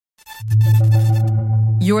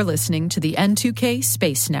You're listening to the N2K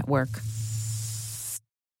Space Network.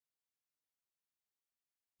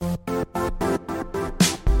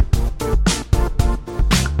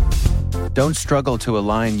 Don't struggle to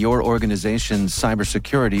align your organization's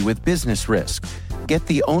cybersecurity with business risk. Get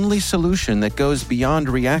the only solution that goes beyond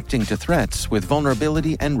reacting to threats with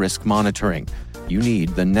vulnerability and risk monitoring. You need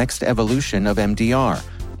the next evolution of MDR,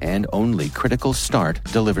 and only Critical Start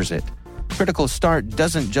delivers it. Critical Start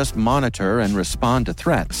doesn't just monitor and respond to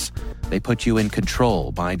threats. They put you in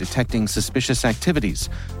control by detecting suspicious activities,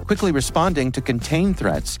 quickly responding to contain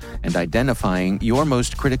threats, and identifying your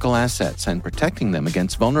most critical assets and protecting them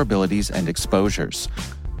against vulnerabilities and exposures.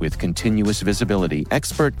 With continuous visibility,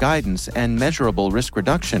 expert guidance, and measurable risk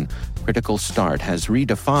reduction, Critical Start has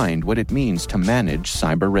redefined what it means to manage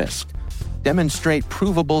cyber risk. Demonstrate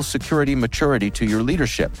provable security maturity to your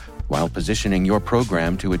leadership while positioning your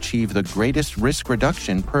program to achieve the greatest risk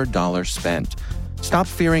reduction per dollar spent. Stop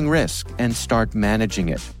fearing risk and start managing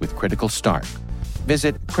it with Critical Start.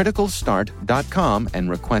 Visit criticalstart.com and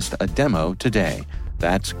request a demo today.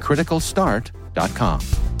 That's criticalstart.com.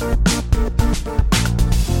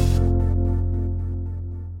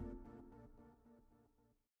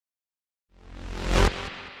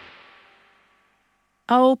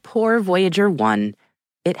 Oh, poor Voyager 1.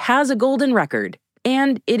 It has a golden record,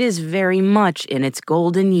 and it is very much in its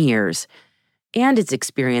golden years. And it's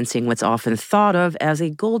experiencing what's often thought of as a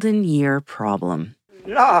golden year problem.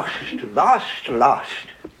 Lost.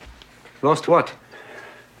 Lost what?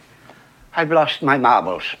 I've lost my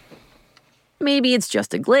marbles. Maybe it's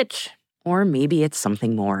just a glitch, or maybe it's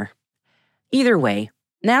something more. Either way,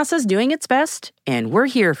 NASA's doing its best, and we're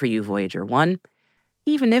here for you, Voyager 1,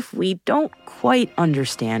 even if we don't quite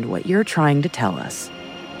understand what you're trying to tell us.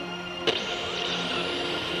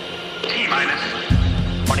 T-minus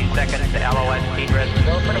 20 seconds to LOS speed rest.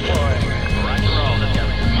 Go for deploy. Roger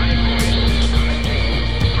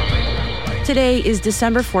roll. Today is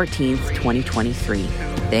December 14th, 2023.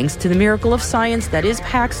 Thanks to the miracle of science that is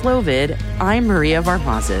Paxlovid, I'm Maria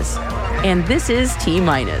Varmazes, and this is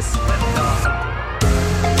T-minus.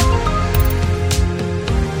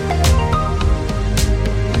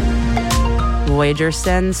 Voyager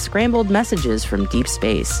sends scrambled messages from deep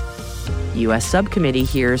space. U.S. subcommittee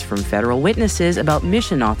hears from federal witnesses about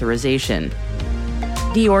mission authorization.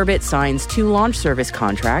 D-Orbit signs 2 launch service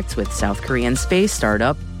contracts with South Korean space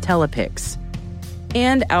startup Telepix.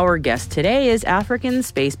 And our guest today is African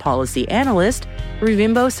space policy analyst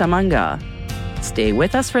Ruvimbo Samanga. Stay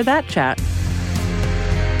with us for that chat.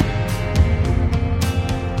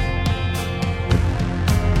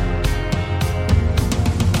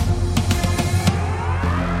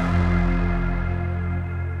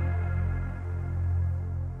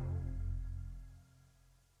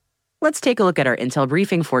 Let's take a look at our intel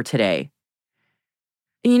briefing for today.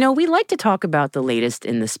 You know, we like to talk about the latest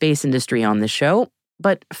in the space industry on the show,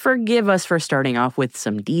 but forgive us for starting off with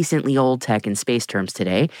some decently old tech and space terms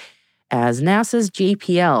today, as NASA's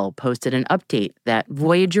JPL posted an update that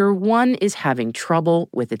Voyager 1 is having trouble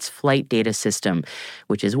with its flight data system,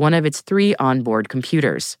 which is one of its 3 onboard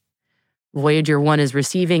computers. Voyager 1 is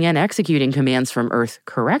receiving and executing commands from Earth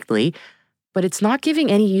correctly, but it's not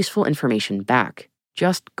giving any useful information back.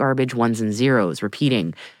 Just garbage ones and zeros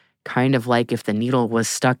repeating, kind of like if the needle was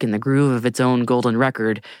stuck in the groove of its own golden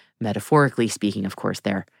record, metaphorically speaking, of course,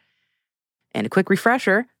 there. And a quick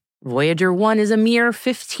refresher, Voyager 1 is a mere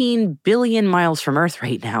 15 billion miles from Earth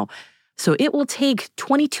right now, so it will take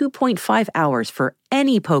 22.5 hours for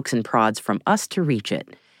any pokes and prods from us to reach it.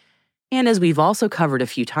 And as we've also covered a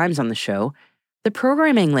few times on the show, the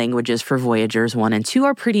programming languages for Voyagers 1 and 2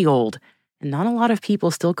 are pretty old, and not a lot of people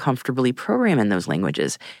still comfortably program in those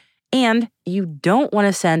languages. And you don't want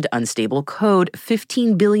to send unstable code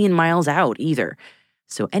 15 billion miles out either.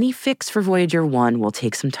 So any fix for Voyager 1 will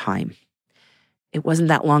take some time. It wasn't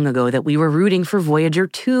that long ago that we were rooting for Voyager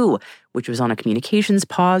 2, which was on a communications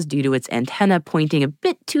pause due to its antenna pointing a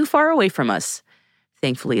bit too far away from us.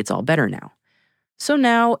 Thankfully, it's all better now. So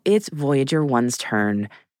now it's Voyager 1's turn.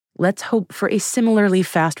 Let's hope for a similarly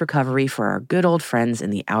fast recovery for our good old friends in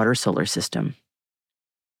the outer solar system.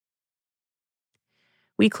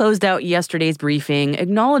 We closed out yesterday's briefing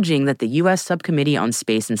acknowledging that the U.S. Subcommittee on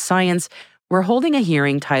Space and Science were holding a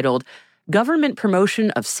hearing titled Government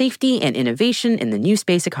Promotion of Safety and Innovation in the New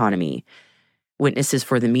Space Economy. Witnesses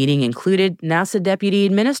for the meeting included NASA Deputy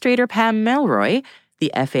Administrator Pam Melroy,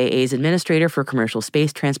 the FAA's Administrator for Commercial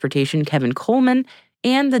Space Transportation Kevin Coleman,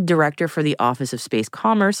 and the Director for the Office of Space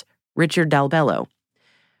Commerce, Richard Dalbello.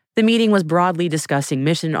 The meeting was broadly discussing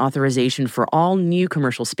mission authorization for all new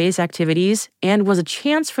commercial space activities and was a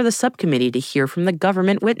chance for the subcommittee to hear from the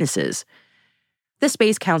government witnesses. The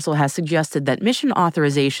Space Council has suggested that mission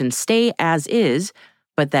authorization stay as is,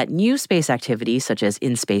 but that new space activities such as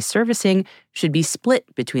in-space servicing should be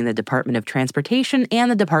split between the Department of Transportation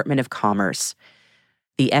and the Department of Commerce.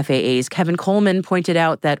 The FAA's Kevin Coleman pointed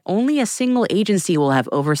out that only a single agency will have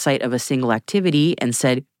oversight of a single activity and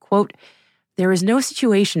said, quote, "There is no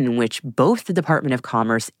situation in which both the Department of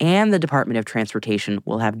Commerce and the Department of Transportation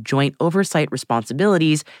will have joint oversight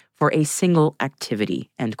responsibilities for a single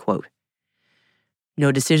activity," end quote.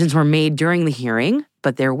 No decisions were made during the hearing,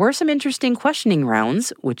 but there were some interesting questioning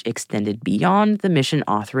rounds which extended beyond the mission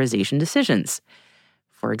authorization decisions.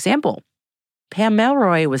 For example, Pam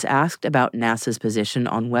Melroy was asked about NASA's position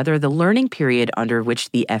on whether the learning period under which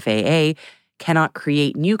the FAA cannot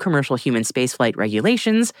create new commercial human spaceflight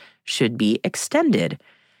regulations should be extended.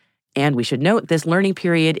 And we should note this learning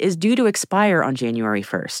period is due to expire on January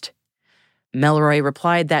 1st. Melroy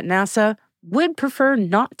replied that NASA would prefer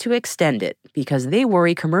not to extend it because they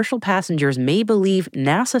worry commercial passengers may believe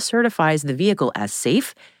NASA certifies the vehicle as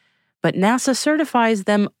safe, but NASA certifies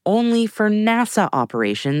them only for NASA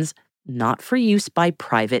operations, not for use by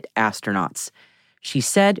private astronauts. She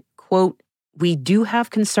said, quote, "We do have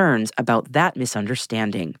concerns about that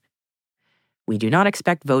misunderstanding. We do not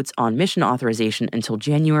expect votes on mission authorization until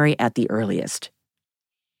January at the earliest."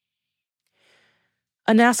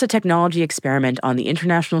 A NASA technology experiment on the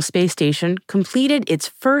International Space Station completed its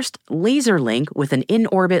first laser link with an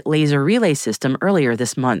in-orbit laser relay system earlier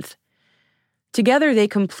this month. Together, they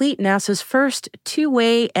complete NASA's first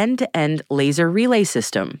two-way end-to-end laser relay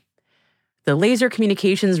system. The Laser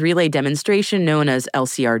Communications Relay Demonstration, known as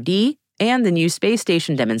LCRD, and the new space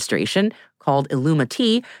station demonstration, called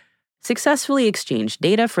ILLUMA-T, successfully exchanged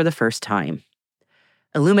data for the first time.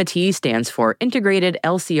 ILLUMA-T stands for Integrated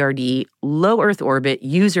LCRD Low Earth Orbit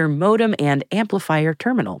User Modem and Amplifier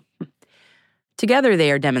Terminal. Together,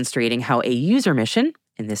 they are demonstrating how a user mission,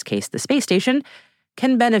 in this case the space station,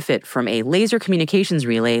 can benefit from a laser communications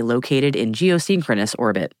relay located in geosynchronous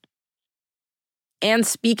orbit. And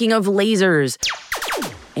speaking of lasers,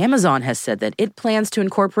 Amazon has said that it plans to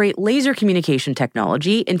incorporate laser communication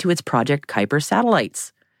technology into its Project Kuiper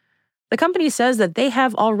satellites. The company says that they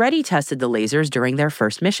have already tested the lasers during their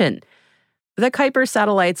first mission. The Kuiper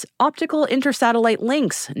satellite's optical intersatellite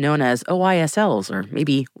links, known as OISLs, or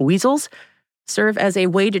maybe weasels, serve as a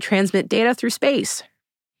way to transmit data through space.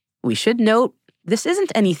 We should note, this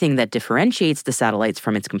isn't anything that differentiates the satellites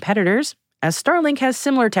from its competitors, as Starlink has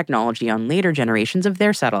similar technology on later generations of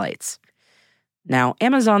their satellites. Now,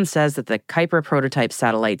 Amazon says that the Kuiper prototype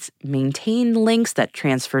satellites maintain links that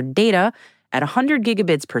transfer data at 100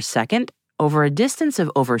 gigabits per second over a distance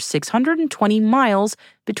of over 620 miles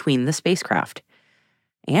between the spacecraft.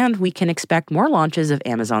 And we can expect more launches of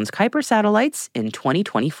Amazon's Kuiper satellites in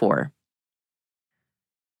 2024.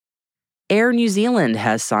 Air New Zealand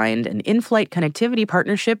has signed an in-flight connectivity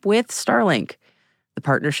partnership with Starlink. The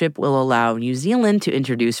partnership will allow New Zealand to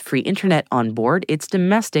introduce free internet on board its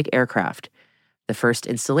domestic aircraft. The first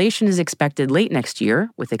installation is expected late next year,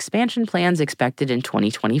 with expansion plans expected in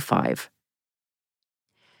 2025.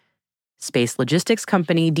 Space logistics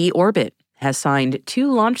company D-Orbit has signed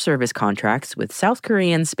 2 launch service contracts with South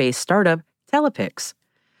Korean space startup Telepix.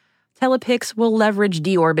 Telepix will leverage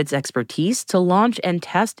D-Orbit's expertise to launch and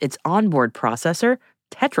test its onboard processor,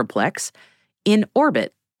 Tetraplex, in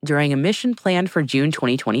orbit during a mission planned for June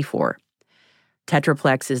 2024.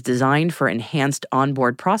 Tetraplex is designed for enhanced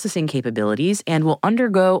onboard processing capabilities and will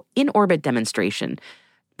undergo in-orbit demonstration,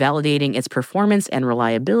 validating its performance and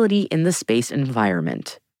reliability in the space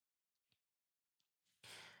environment.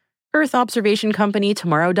 Earth observation company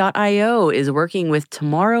Tomorrow.io is working with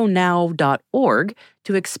TomorrowNow.org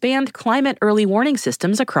to expand climate early warning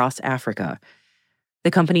systems across Africa.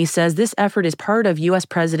 The company says this effort is part of U.S.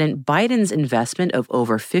 President Biden's investment of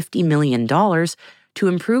over $50 million to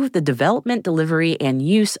improve the development, delivery, and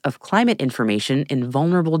use of climate information in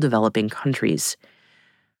vulnerable developing countries.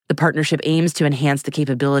 The partnership aims to enhance the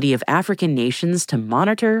capability of African nations to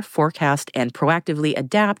monitor, forecast, and proactively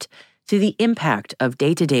adapt to the impact of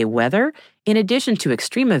day-to-day weather, in addition to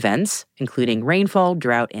extreme events, including rainfall,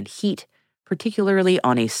 drought, and heat, particularly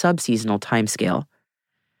on a subseasonal timescale.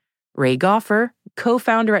 Ray Goffer,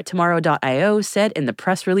 co-founder at Tomorrow.io, said in the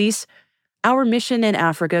press release, "Our mission in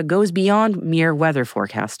Africa goes beyond mere weather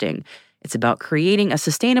forecasting. It's about creating a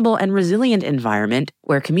sustainable and resilient environment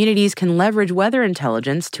where communities can leverage weather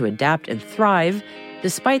intelligence to adapt and thrive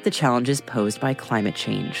despite the challenges posed by climate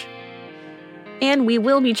change." And we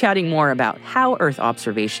will be chatting more about how Earth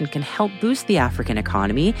observation can help boost the African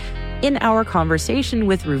economy in our conversation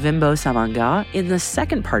with Ruvimbo Samanga in the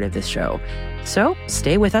second part of this show. So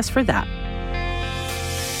stay with us for that.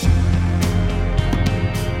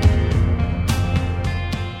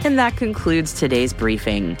 And that concludes today's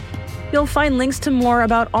briefing. You'll find links to more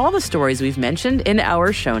about all the stories we've mentioned in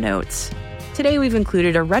our show notes. Today we've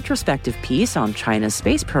included a retrospective piece on China's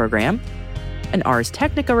space program, an Ars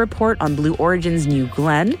Technica report on Blue Origin's New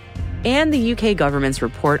Glenn, and the UK government's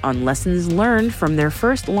report on lessons learned from their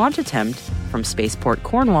first launch attempt from Spaceport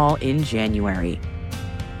Cornwall in January.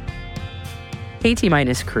 Hey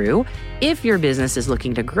T-Minus crew, if your business is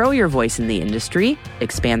looking to grow your voice in the industry,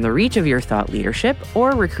 expand the reach of your thought leadership,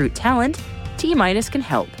 or recruit talent, T-Minus can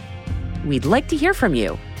help. We'd like to hear from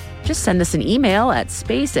you. Just send us an email at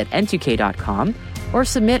space@n2k.com or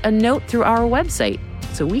submit a note through our website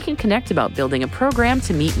so we can connect about building a program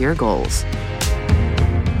to meet your goals.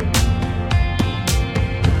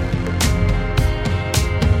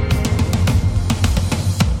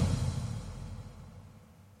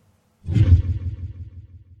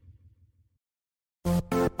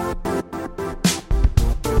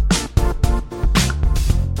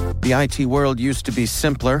 The IT world used to be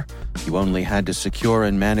simpler. You only had to secure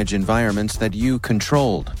and manage environments that you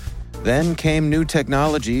controlled. Then came new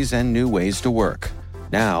technologies and new ways to work.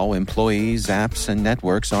 Now, employees, apps, and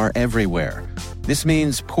networks are everywhere. This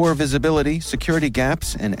means poor visibility, security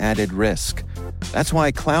gaps, and added risk. That's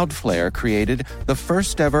why Cloudflare created the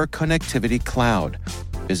first-ever connectivity cloud.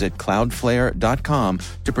 Visit cloudflare.com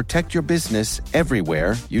to protect your business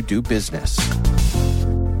everywhere you do business.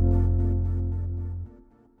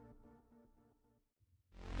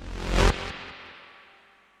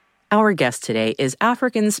 Our guest today is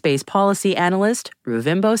African space policy analyst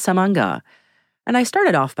Ruvimbo Samanga. And I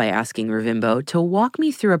started off by asking Ruvimbo to walk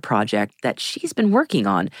me through a project that she's been working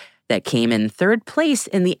on that came in third place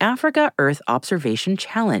in the Africa Earth Observation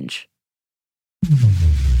Challenge.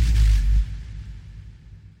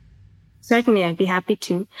 Certainly, I'd be happy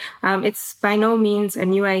to. It's by no means a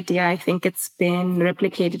new idea. I think it's been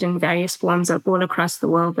replicated in various forms all across the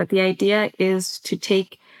world. But the idea is to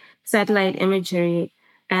take satellite imagery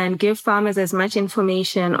and give farmers as much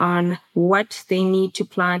information on what they need to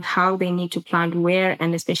plant, how they need to plant, where,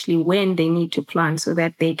 and especially when they need to plant so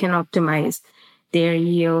that they can optimize their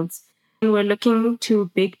yields. And we're looking to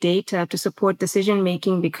big data to support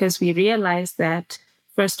decision-making because we realize that,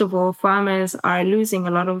 first of all, farmers are losing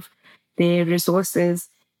a lot of their resources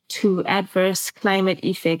to adverse climate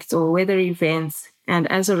effects or weather events. And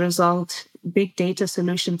as a result, big data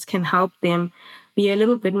solutions can help them be a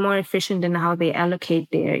little bit more efficient in how they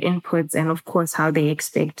allocate their inputs and, of course, how they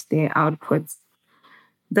expect their outputs.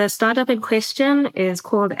 The startup in question is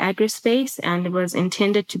called AgriSpace, and it was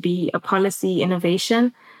intended to be a policy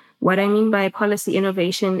innovation. What I mean by policy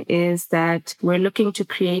innovation is that we're looking to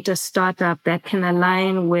create a startup that can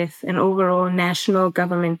align with an overall national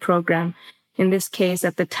government program. In this case,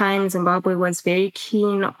 at the time, Zimbabwe was very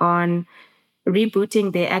keen on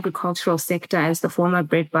rebooting their agricultural sector as the former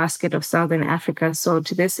breadbasket of Southern Africa. So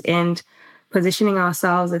to this end, positioning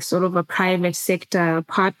ourselves as sort of a private sector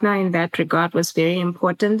partner in that regard was very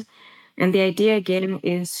important. And the idea, again,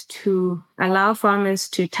 is to allow farmers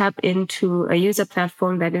to tap into a user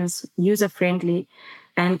platform that is user-friendly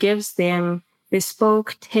and gives them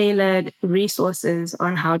bespoke, tailored resources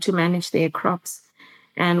on how to manage their crops.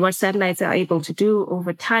 And what satellites are able to do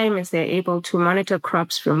over time is they're able to monitor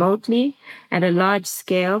crops remotely at a large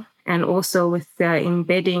scale. And also with the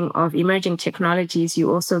embedding of emerging technologies,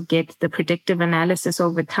 you also get the predictive analysis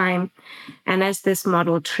over time. And as this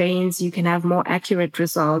model trains, you can have more accurate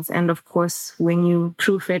results. And of course, when you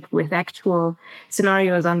proof it with actual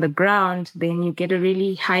scenarios on the ground, then you get a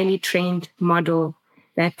really highly trained model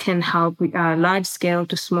that can help large scale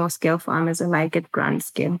to small scale farmers alike at ground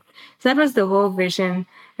scale. So that was the whole vision.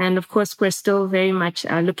 And of course, we're still very much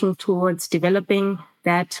looking towards developing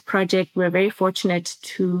that project. We're very fortunate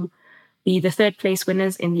to be the third place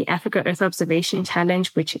winners in the Africa Earth Observation Challenge,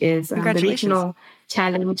 which is the regional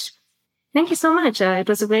challenge. Thank you so much. It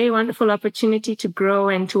was a very wonderful opportunity to grow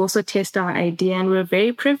and to also test our idea. And we're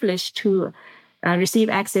very privileged to receive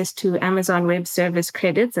access to Amazon Web Service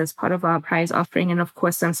credits as part of our prize offering, and of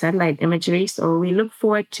course some satellite imagery. So we look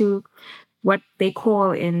forward to what they call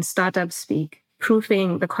in startup speak,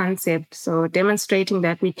 proofing the concept. So demonstrating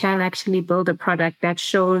that we can actually build a product that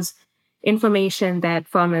shows information that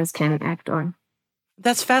farmers can act on.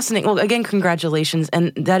 That's fascinating. Well, again, congratulations.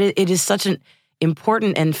 And that it is such an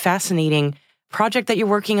important and fascinating project that you're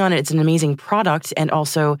working on. It's an amazing product. And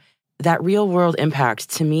also that real world impact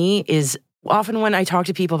to me is Often when I talk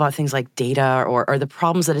to people about things like data or the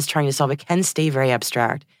problems that it's trying to solve, it can stay very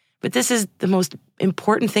abstract. But this is the most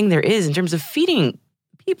important thing there is in terms of feeding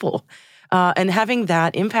people and having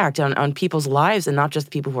that impact on people's lives, and not just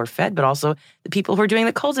the people who are fed, but also the people who are doing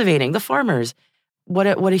the cultivating, the farmers. What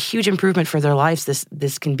a huge improvement for their lives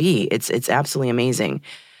this can be. It's absolutely amazing.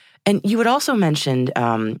 And you had also mentioned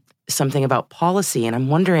something about policy, and I'm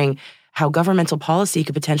wondering how governmental policy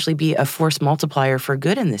could potentially be a force multiplier for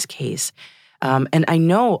good in this case. And I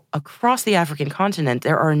know across the African continent,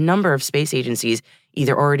 there are a number of space agencies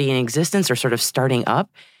either already in existence or sort of starting up.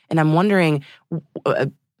 And I'm wondering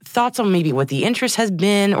thoughts on maybe what the interest has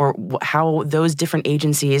been, or how those different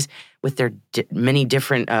agencies with their many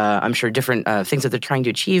different, I'm sure, different things that they're trying to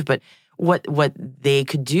achieve, but what they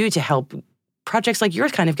could do to help projects like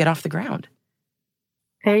yours kind of get off the ground.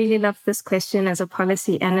 I really love this question as a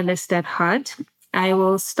policy analyst at heart. I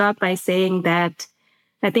will start by saying that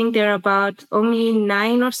I think there are about only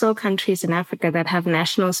 9 or so countries in Africa that have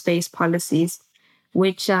national space policies,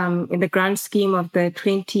 which in the grand scheme of the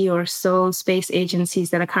 20 or so space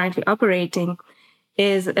agencies that are currently operating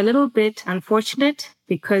is a little bit unfortunate,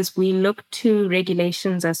 because we look to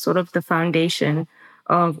regulations as sort of the foundation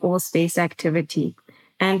of all space activity.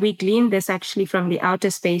 And we glean this actually from the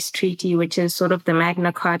Outer Space Treaty, which is sort of the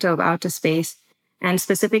Magna Carta of outer space, and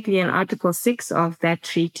specifically in Article 6 of that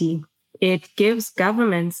treaty. It gives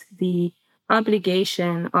governments the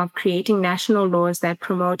obligation of creating national laws that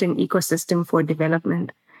promote an ecosystem for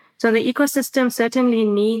development. So the ecosystem certainly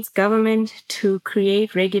needs government to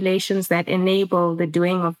create regulations that enable the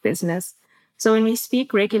doing of business. So when we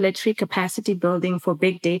speak regulatory capacity building for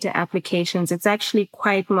big data applications, it's actually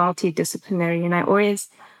quite multidisciplinary. And I always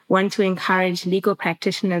want to encourage legal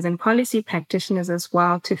practitioners and policy practitioners as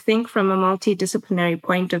well to think from a multidisciplinary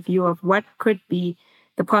point of view of what could be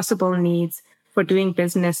the possible needs for doing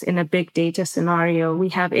business in a big data scenario. We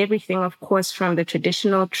have everything, of course, from the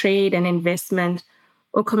traditional trade and investment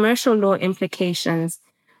or commercial law implications.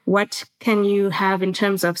 What can you have in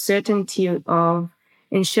terms of certainty of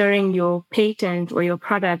ensuring your patent or your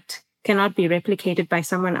product cannot be replicated by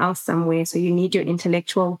someone else somewhere? So you need your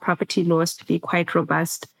intellectual property laws to be quite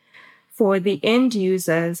robust. For the end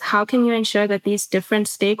users, how can you ensure that these different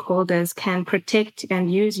stakeholders can protect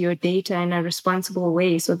and use your data in a responsible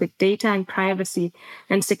way? So the data and privacy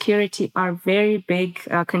and security are very big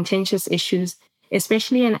contentious issues,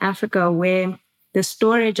 especially in Africa, where the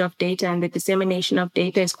storage of data and the dissemination of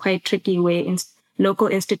data is quite tricky, where local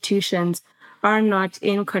institutions are not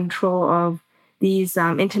in control of these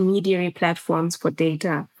intermediary platforms for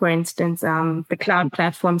data. For instance, the cloud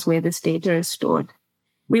platforms where this data is stored.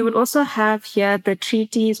 We would also have here the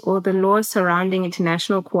treaties or the laws surrounding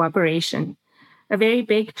international cooperation. A very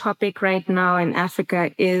big topic right now in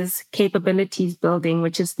Africa is capabilities building,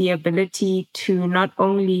 which is the ability to not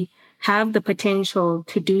only have the potential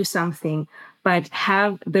to do something, but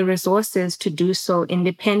have the resources to do so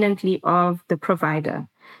independently of the provider.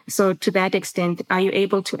 So to that extent, are you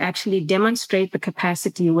able to actually demonstrate the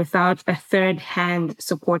capacity without a third hand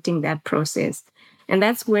supporting that process? And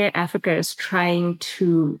that's where Africa is trying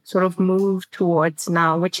to sort of move towards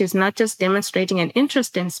now, which is not just demonstrating an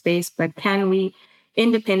interest in space, but can we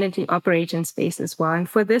independently operate in space as well? And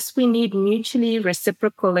for this, we need mutually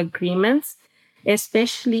reciprocal agreements,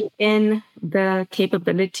 especially in the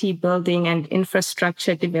capability building and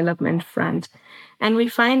infrastructure development front. And we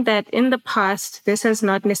find that in the past, this has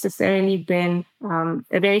not necessarily been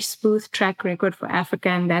a very smooth track record for Africa,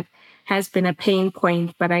 and that has been a pain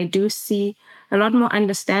point. But I do see a lot more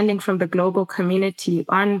understanding from the global community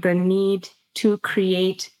on the need to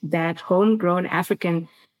create that homegrown African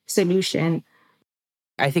solution.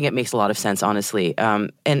 I think it makes a lot of sense, honestly.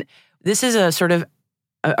 And this is a sort of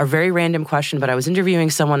a very random question, but I was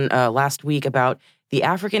interviewing someone last week about the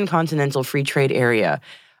African Continental Free Trade Area.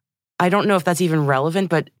 I don't know if that's even relevant,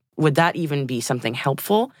 but would that even be something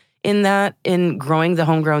helpful in growing the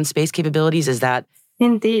homegrown space capabilities? Is that?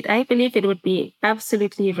 Indeed, I believe it would be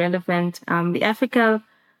absolutely relevant. The Africa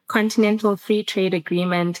Continental Free Trade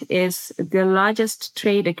Agreement is the largest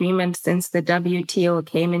trade agreement since the WTO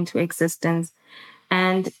came into existence.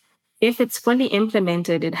 And if it's fully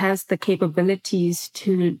implemented, it has the capabilities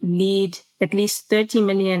to lead at least 30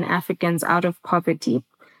 million Africans out of poverty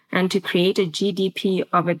and to create a GDP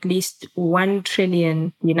of at least $1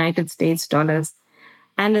 trillion United States dollars.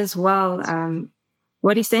 And as well,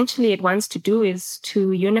 what essentially it wants to do is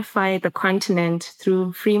to unify the continent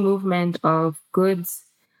through free movement of goods,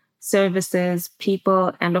 services,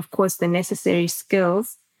 people, and of course the necessary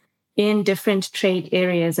skills in different trade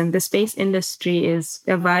areas. And the space industry is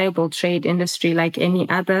a viable trade industry like any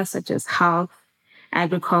other, such as health,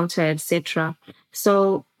 agriculture, etc.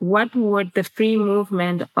 So what would the free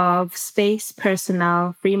movement of space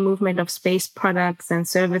personnel, free movement of space products and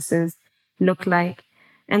services look like?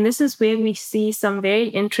 And this is where we see some very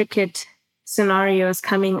intricate scenarios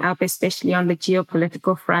coming up, especially on the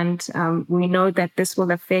geopolitical front. We know that this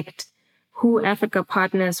will affect who Africa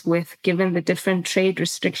partners with, given the different trade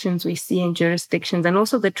restrictions we see in jurisdictions and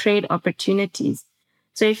also the trade opportunities.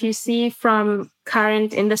 So if you see from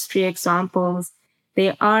current industry examples,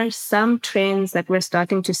 there are some trends that we're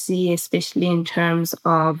starting to see, especially in terms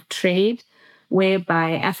of trade,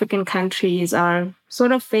 whereby African countries are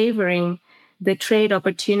sort of favoring the trade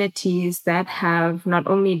opportunities that have not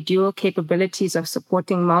only dual capabilities of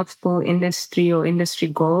supporting multiple industry or industry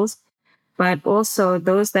goals, but also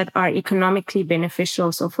those that are economically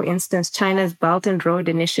beneficial. So for instance, China's Belt and Road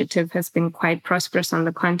Initiative has been quite prosperous on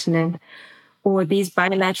the continent, or these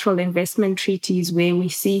bilateral investment treaties where we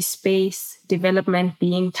see space development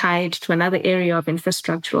being tied to another area of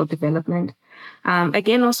infrastructural development.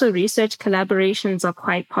 Again, also research collaborations are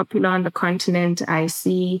quite popular on the continent. I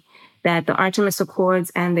see that the Artemis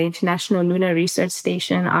Accords and the International Lunar Research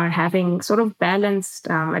Station are having sort of balanced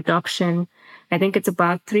adoption. I think it's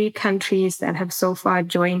about 3 countries that have so far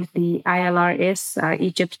joined the ILRS.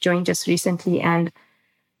 Egypt joined just recently, and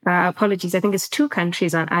I think it's 2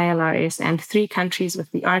 countries on ILRS and 3 countries with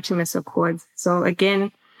the Artemis Accords. So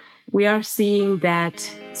again, we are seeing that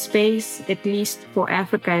space, at least for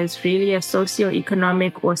Africa, is really a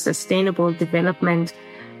socio-economic or sustainable development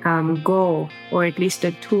goal, or at least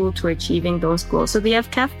a tool to achieving those goals. So the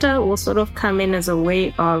FCAFTA will sort of come in as a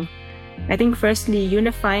way of, I think, firstly,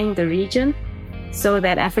 unifying the region so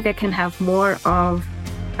that Africa can have more of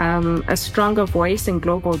a stronger voice in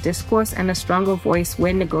global discourse and a stronger voice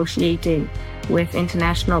when negotiating with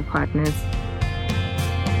international partners.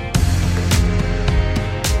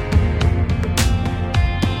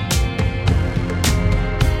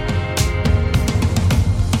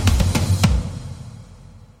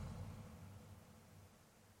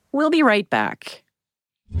 We'll be right back.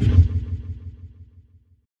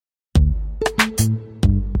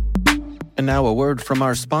 And now a word from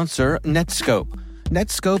our sponsor, Netskope.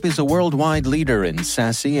 Netskope is a worldwide leader in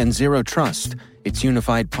SASE and Zero Trust. Its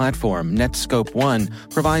unified platform, Netskope One,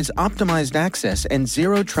 provides optimized access and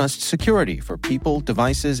Zero Trust security for people,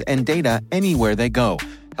 devices, and data anywhere they go,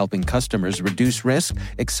 helping customers reduce risk,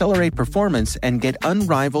 accelerate performance, and get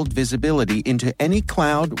unrivaled visibility into any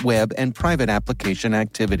cloud, web, and private application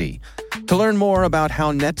activity. To learn more about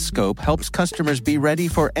how Netskope helps customers be ready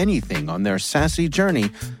for anything on their SASE journey,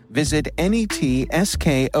 visit netskope.com.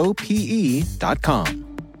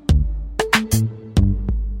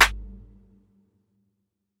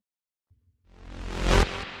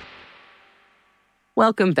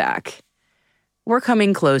 Welcome back. We're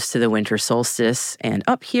coming close to the winter solstice, and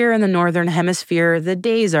up here in the northern hemisphere, the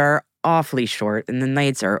days are awfully short and the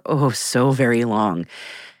nights are so very long.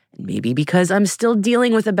 Maybe because I'm still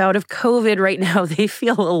dealing with a bout of COVID right now, they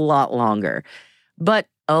feel a lot longer. But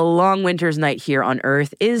a long winter's night here on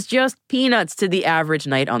Earth is just peanuts to the average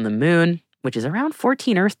night on the moon, which is around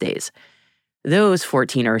 14 Earth days. Those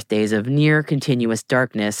 14 Earth days of near continuous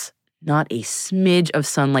darkness, not a smidge of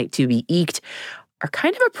sunlight to be eked, are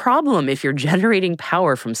kind of a problem if you're generating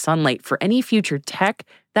power from sunlight for any future tech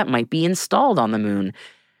that might be installed on the moon,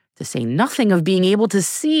 to say nothing of being able to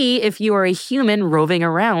see if you are a human roving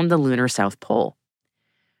around the lunar South Pole.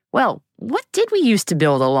 Well, what did we used to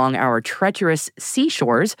build along our treacherous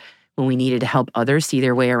seashores when we needed to help others see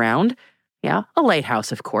their way around? Yeah, a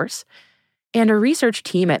lighthouse, of course. And a research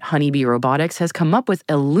team at Honeybee Robotics has come up with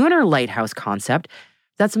a lunar lighthouse concept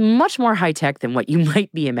that's much more high-tech than what you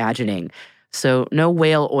might be imagining. So no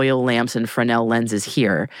whale oil lamps and Fresnel lenses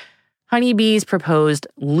here. Honeybee's proposed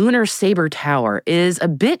Lunar Sabre Tower is a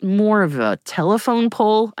bit more of a telephone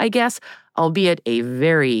pole, I guess, albeit a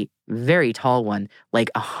very, very tall one, like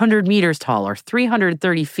 100 meters tall or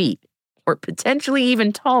 330 feet, or potentially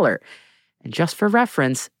even taller. And just for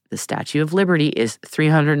reference, the Statue of Liberty is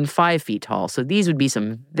 305 feet tall, so these would be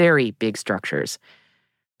some very big structures.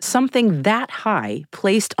 Something that high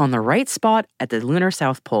placed on the right spot at the lunar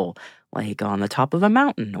South Pole, like on the top of a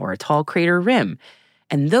mountain or a tall crater rim.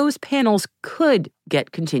 And those panels could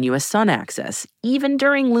get continuous sun access, even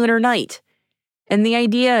during lunar night. And the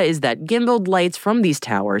idea is that gimbaled lights from these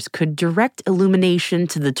towers could direct illumination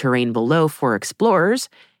to the terrain below for explorers,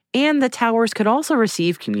 and the towers could also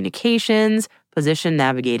receive communications, position,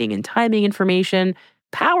 navigating, and timing information,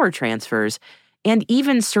 power transfers, and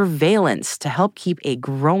even surveillance to help keep a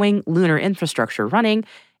growing lunar infrastructure running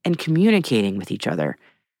and communicating with each other.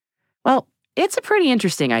 Well, it's a pretty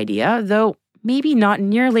interesting idea, though maybe not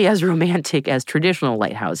nearly as romantic as traditional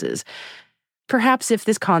lighthouses. Perhaps if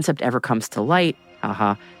this concept ever comes to light,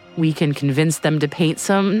 we can convince them to paint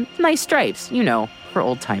some nice stripes, for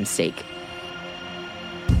old time's sake.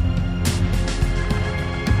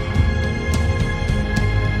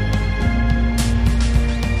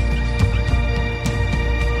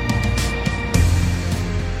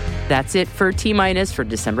 That's it for T-Minus for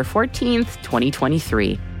December 14th,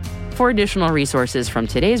 2023. For additional resources from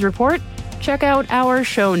today's report, check out our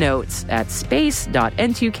show notes at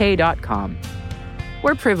space.n2k.com.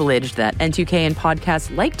 We're privileged that N2K and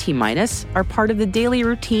podcasts like T-Minus are part of the daily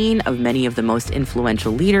routine of many of the most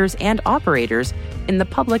influential leaders and operators in the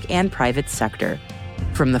public and private sector,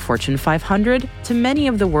 from the Fortune 500 to many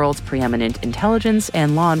of the world's preeminent intelligence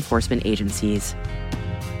and law enforcement agencies.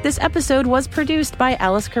 This episode was produced by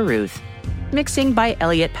Alice Carruth, mixing by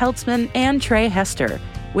Elliot Peltzman and Trey Hester,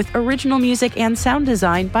 with original music and sound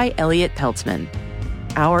design by Elliot Peltzman.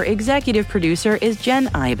 Our executive producer is Jen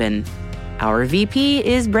Iben. Our VP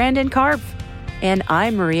is Brandon Karpf. And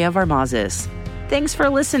I'm Maria Varmazis. Thanks for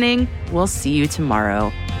listening. We'll see you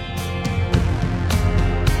tomorrow.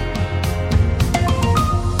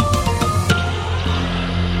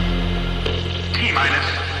 T-Minus.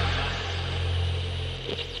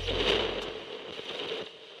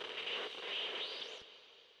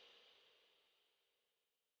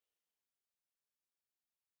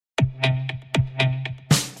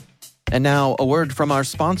 And now, a word from our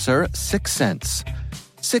sponsor, Syxsense.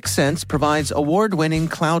 Syxsense provides award-winning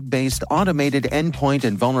cloud-based automated endpoint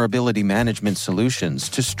and vulnerability management solutions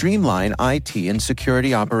to streamline IT and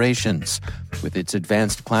security operations. With its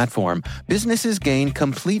advanced platform, businesses gain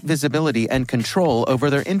complete visibility and control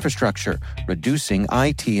over their infrastructure, reducing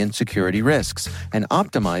IT and security risks and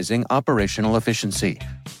optimizing operational efficiency.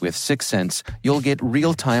 With Syxsense, you'll get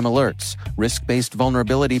real-time alerts, risk-based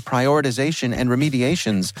vulnerability prioritization and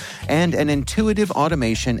remediations, and an intuitive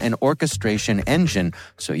automation and orchestration engine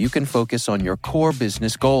so you can focus on your core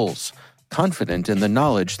business goals, confident in the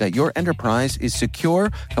knowledge that your enterprise is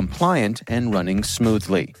secure, compliant, and running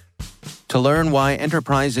smoothly. To learn why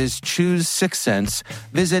enterprises choose Syxsense,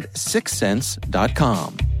 visit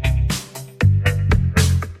syxsense.com.